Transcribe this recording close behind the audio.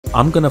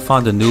I'm gonna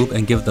find a noob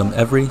and give them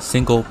every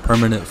single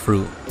permanent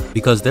fruit.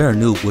 Because they're a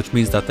noob, which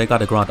means that they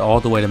gotta grind all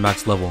the way to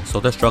max level, so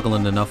they're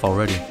struggling enough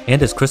already.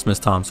 And it's Christmas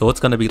time, so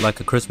it's gonna be like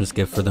a Christmas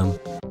gift for them.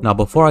 Now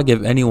before I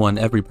give anyone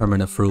every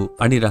permanent fruit,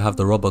 I need to have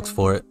the Robux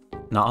for it.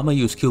 Now I'm gonna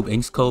use Cube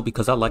Ink's code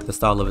because I like the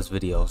style of his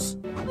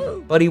videos.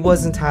 But he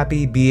wasn't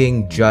happy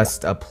being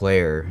just a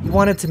player. He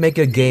wanted to make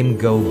a game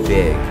go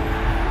big.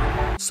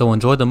 So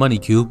enjoy the money,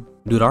 Cube.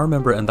 Dude, I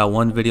remember in that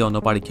one video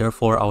nobody cared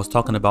for, I was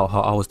talking about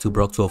how I was too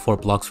broke to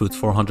afford Blox Fruit's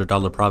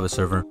 $400 private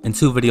server. And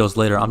 2 videos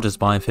later, I'm just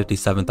buying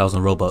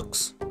 57,000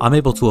 Robux. I'm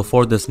able to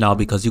afford this now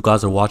because you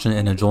guys are watching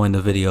and enjoying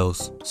the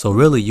videos. So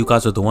really, you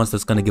guys are the ones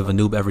that's gonna give a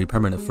noob every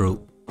permanent fruit.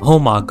 Oh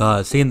my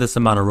god, seeing this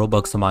amount of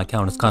Robux in my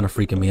account is kinda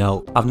freaking me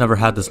out. I've never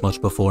had this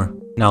much before.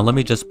 Now let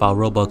me just buy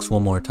Robux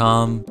one more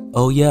time.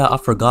 Oh yeah, I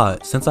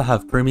forgot. Since I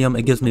have premium,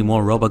 it gives me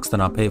more Robux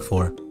than I paid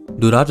for.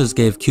 Dude, I just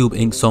gave Cube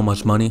Ink so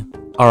much money.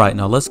 Alright,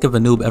 now let's give a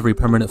noob every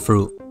permanent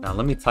fruit. Now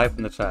let me type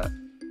in the chat.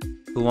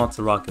 Who wants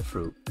a rocket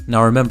fruit?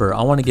 Now remember,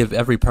 I want to give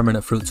every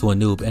permanent fruit to a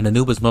noob, and a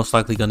noob is most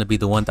likely going to be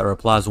the one that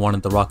replies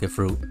wanting the rocket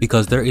fruit.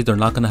 Because they're either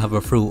not going to have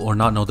a fruit or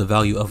not know the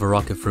value of a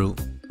rocket fruit.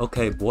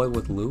 Okay, boy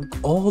with Luke.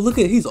 Oh, look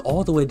at, he's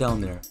all the way down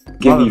there.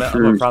 I'm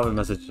gonna private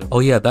message him. Oh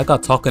yeah, that guy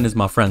talking is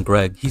my friend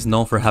Greg. He's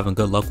known for having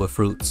good luck with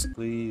fruits.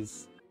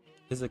 Please.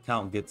 His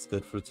account gets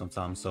good fruit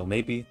sometimes, so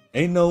maybe.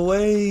 Ain't no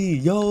way,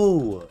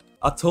 yo.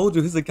 I told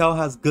you his account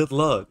has good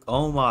luck.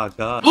 Oh my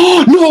god.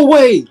 No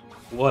way!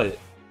 What?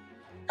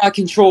 Got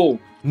control.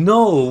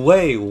 No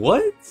way,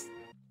 what?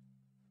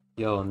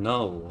 Yo,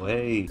 no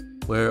way.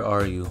 Where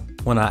are you?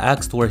 When I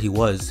asked where he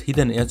was, he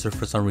didn't answer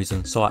for some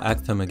reason, so I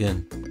asked him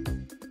again.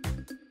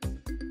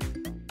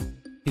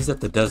 He's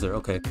at the desert,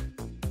 okay.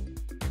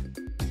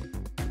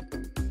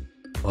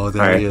 Oh,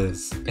 there he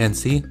is. And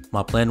see,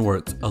 my plan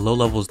worked. A low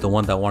level is the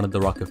one that wanted the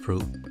rocket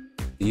fruit.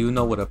 Do you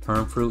know what a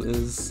perm fruit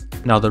is?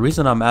 Now the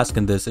reason I'm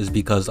asking this is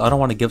because I don't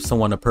want to give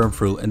someone a perm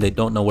fruit and they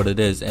don't know what it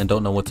is and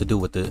don't know what to do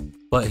with it.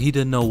 But he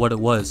didn't know what it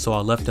was, so I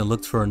left and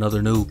looked for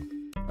another noob.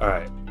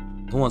 Alright,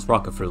 who wants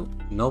rocket fruit?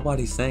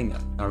 Nobody's saying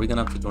that. Are we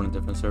gonna have to join a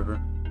different server?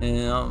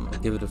 And I'm gonna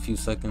give it a few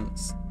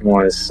seconds.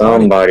 Want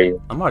somebody.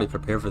 I'm already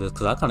prepared for this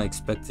because I kind of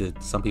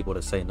expected some people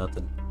to say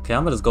nothing. Okay,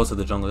 I'm gonna just go to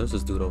the jungle. There's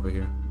this dude over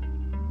here.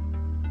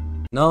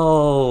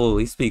 No,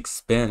 he speaks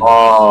Spanish.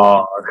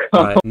 Oh, okay.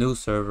 Alright, new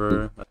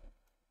server.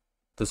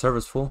 The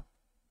server's full?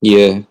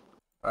 Yeah.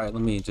 Alright,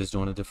 let me just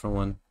join a different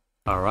one.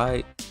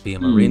 Alright, be a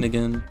marine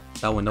again.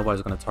 That way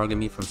nobody's gonna target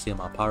me from seeing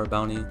my pirate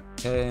bounty.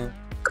 Okay.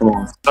 Come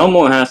on.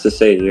 Someone has to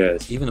say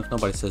yes. Even if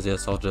nobody says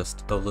yes, I'll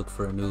just go look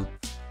for a noob.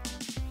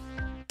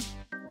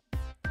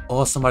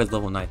 Oh, somebody's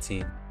level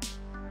 19.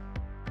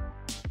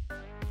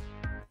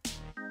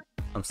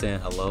 I'm saying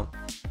hello.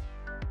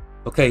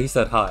 Okay, he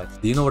said hi.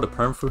 Do you know what a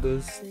perm fruit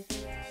is?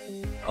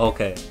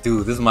 Okay,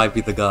 dude, this might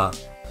be the guy.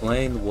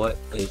 Explain what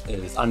it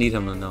is. I need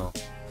him to know.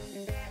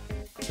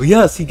 But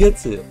yes, he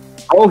gets it.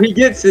 Oh, he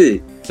gets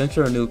it. Sent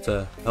your noob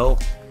to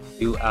help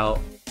you out.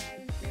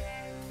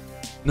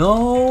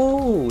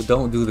 No,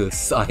 don't do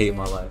this. I hate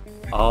my life.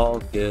 I'll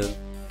give.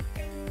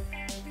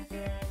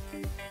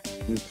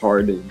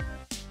 Pardon.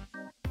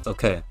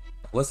 Okay,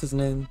 what's his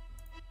name?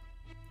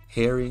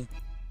 Harry.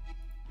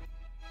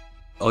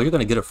 Oh, you're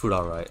gonna get a fruit,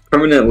 alright.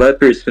 Permanent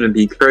leopard's gonna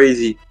be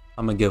crazy.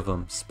 I'm gonna give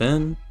him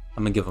spin.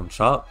 I'm gonna give him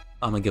chop.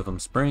 I'm gonna give him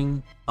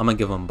spring. I'm gonna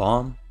give him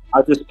bomb.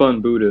 I just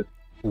spun Buddha.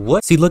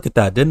 What? See, look at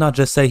that. Didn't I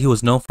just say he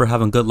was known for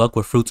having good luck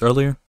with fruits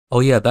earlier?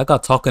 Oh yeah, that guy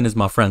talking is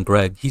my friend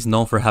Greg. He's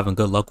known for having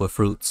good luck with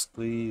fruits.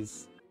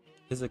 Please.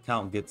 His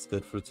account gets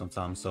good fruit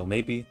sometimes, so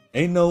maybe.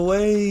 Ain't no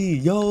way,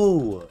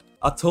 yo.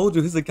 I told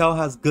you his account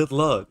has good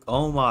luck.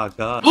 Oh my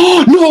god.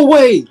 No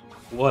way!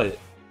 What?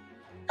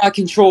 Got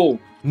control.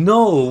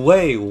 No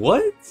way,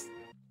 what?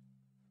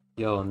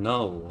 Yo,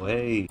 no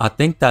way. I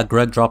think that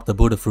Greg dropped the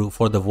Buddha fruit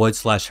for the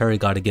Void/Harry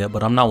guy to get,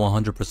 but I'm not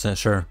 100%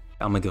 sure.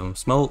 I'm gonna give him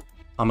smoke.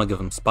 I'm gonna give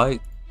him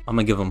spike. I'm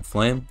gonna give him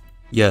flame.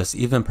 Yes,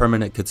 even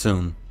permanent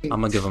Kitsune.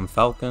 I'm gonna give him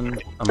falcon.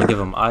 I'm gonna give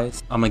him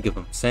ice. I'm gonna give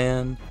him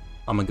sand.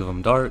 I'm gonna give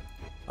him dark.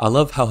 I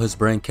love how his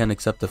brain can't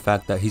accept the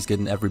fact that he's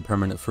getting every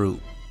permanent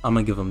fruit. I'm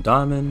gonna give him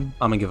diamond.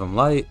 I'm gonna give him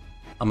light.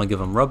 I'm gonna give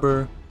him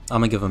rubber.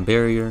 I'm gonna give him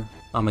barrier.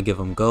 I'm gonna give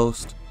him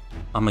ghost.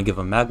 I'm gonna give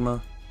him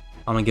magma.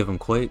 I'm gonna give him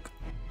quake.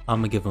 I'm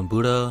gonna give him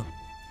Buddha.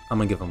 I'm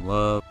gonna give him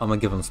love. I'm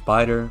gonna give him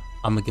spider.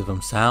 I'm gonna give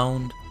him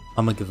sound.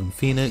 I'm gonna give him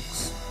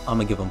phoenix. I'm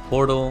gonna give him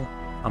portal.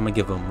 I'm gonna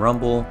give him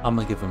rumble. I'm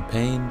gonna give him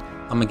pain.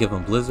 I'm gonna give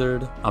him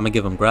blizzard. I'm gonna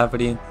give him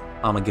gravity.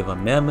 I'm gonna give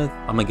him mammoth.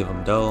 I'm gonna give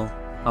him doe.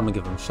 I'm gonna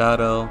give him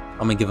shadow. I'm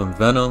gonna give him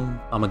venom.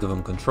 I'm gonna give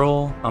him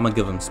control. I'm gonna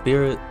give him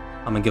spirit.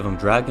 I'm gonna give him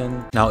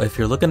dragon. Now if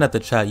you're looking at the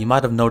chat, you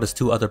might have noticed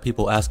 2 other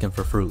people asking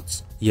for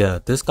fruits. Yeah,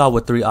 this guy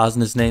with 3 O's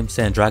in his name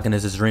saying dragon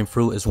is his dream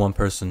fruit is one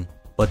person.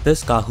 But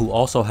this guy who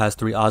also has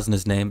 3 O's in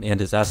his name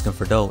and is asking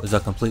for dough is a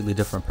completely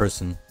different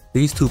person.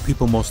 These 2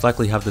 people most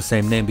likely have the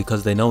same name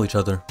because they know each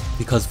other.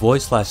 Because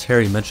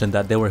Void/Harry mentioned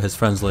that they were his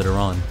friends later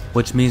on.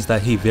 Which means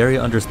that he very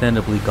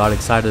understandably got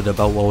excited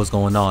about what was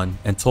going on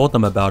and told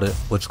them about it,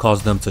 which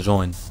caused them to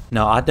join.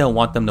 Now I didn't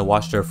want them to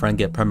watch their friend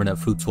get permanent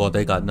fruits while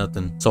they got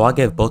nothing. So I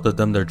gave both of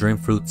them their dream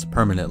fruits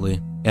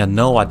permanently. And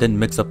no, I didn't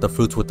mix up the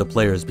fruits with the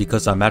players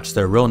because I matched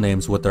their real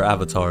names with their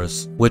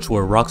avatars, which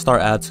were Rockstar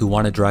Ads who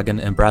wanted dragon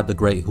and Brad the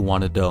Great who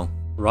wanted dough.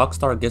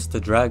 Rockstar gets the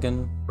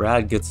dragon,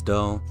 Brad gets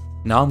dough.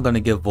 Now I'm gonna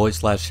give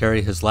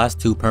Void/Harry his last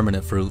 2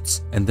 permanent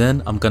fruits, and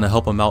then I'm gonna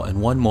help him out in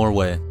one more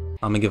way.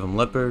 I'm gonna give him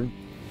leopard.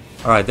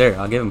 Alright, there,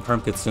 I'll give him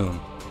perm soon.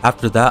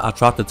 After that, I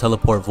tried to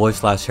teleport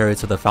Void/Harry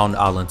to the Fountain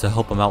Island to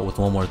help him out with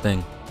one more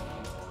thing.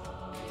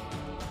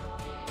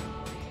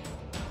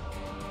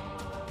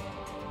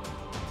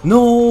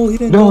 No, he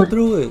didn't go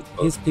through it.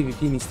 His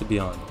PvP needs to be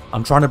on.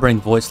 I'm trying to bring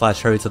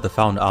Void/Harry to the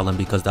Fountain Island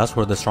because that's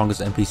where the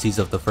strongest NPCs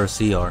of the first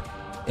sea are.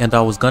 And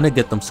I was gonna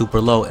get them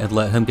super low and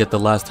let him get the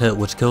last hit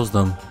which kills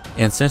them.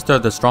 And since they're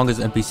the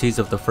strongest NPCs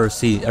of the first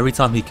sea, every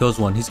time he kills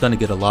one, he's gonna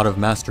get a lot of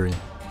mastery.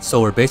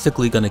 So we're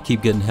basically gonna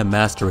keep getting him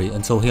mastery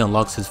until he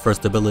unlocks his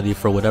first ability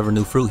for whatever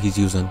new fruit he's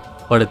using.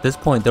 But at this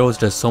point there was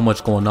just so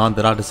much going on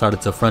that I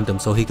decided to friend him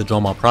so he could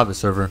join my private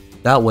server.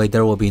 That way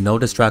there will be no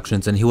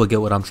distractions and he will get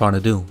what I'm trying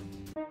to do.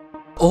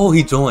 Oh,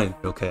 he joined.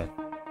 Okay.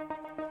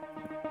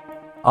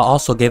 I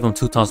also gave him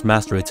 2 times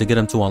mastery to get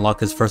him to unlock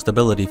his first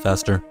ability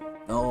faster.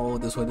 No,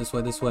 this way, this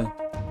way, this way.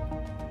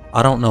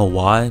 I don't know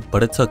why,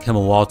 but it took him a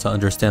while to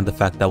understand the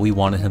fact that we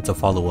wanted him to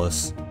follow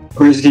us.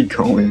 Where is he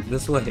going?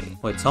 This way.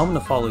 Wait, tell him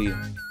to follow you.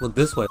 Look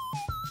this way.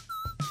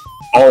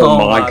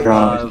 Oh, my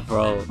god,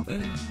 bro.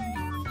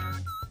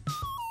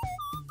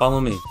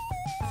 Follow me.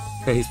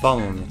 Okay, he's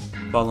following me.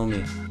 Follow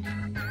me.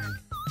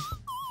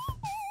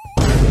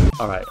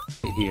 Alright,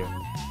 here.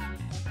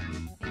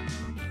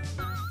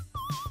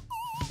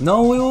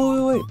 No,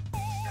 wait.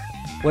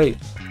 Wait.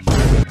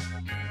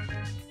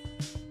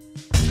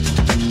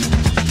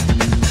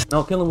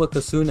 No, kill him with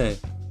Kasune.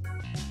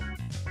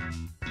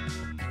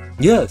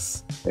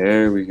 Yes!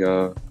 There we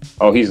go.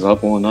 Oh, he's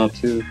leveling up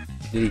too.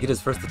 Did he get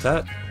his first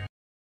attack?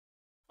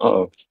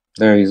 Uh-oh.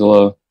 There, he's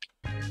low.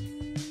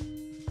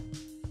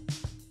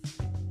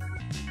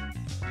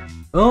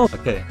 Oh!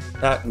 Okay,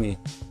 attack me.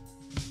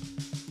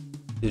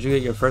 Did you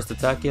get your first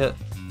attack yet?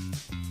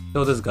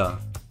 Kill this guy.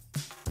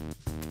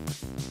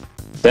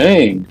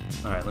 Dang!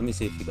 Alright, let me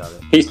see if he got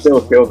it. He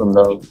still killed him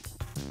though.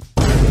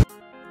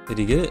 Did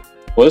he get it?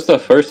 What does the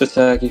first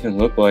attack even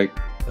look like?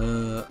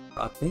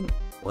 I think...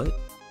 What?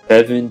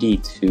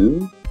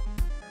 72?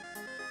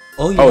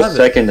 Oh, you Oh, have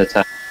second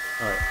attack.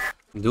 Alright,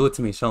 do it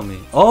to me, show me.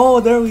 Oh,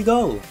 there we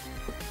go!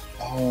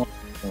 Oh.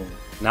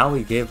 Now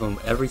we gave him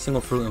every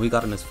single fruit and we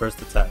got him his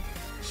first attack.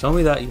 Show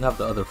me that you have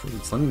the other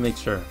fruits. Let me make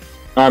sure.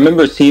 I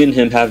remember seeing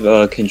him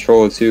have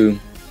control too.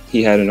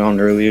 He had it on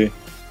earlier.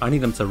 I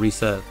need him to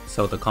reset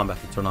so the combat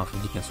can turn off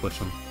and he can switch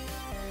them.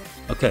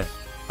 Okay,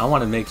 I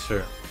want to make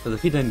sure. Because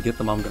if he didn't get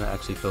them, I'm going to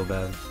actually feel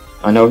bad.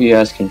 I know he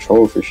has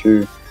control for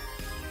sure.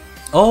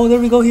 Oh, there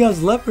we go. He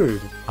has leopard.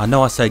 I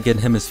know I said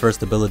getting him his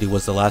first ability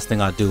was the last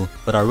thing I'd do,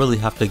 but I really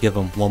have to give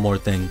him one more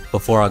thing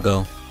before I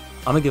go.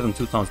 I'm going to give him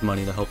 2 times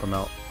money to help him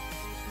out.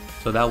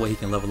 So that way he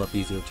can level up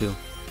easier too.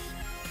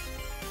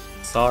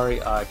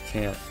 Sorry, I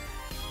can't.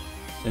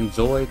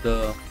 Enjoy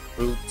the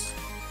fruits,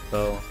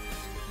 though.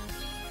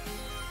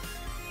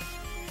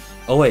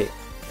 Oh wait,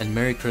 and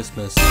Merry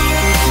Christmas.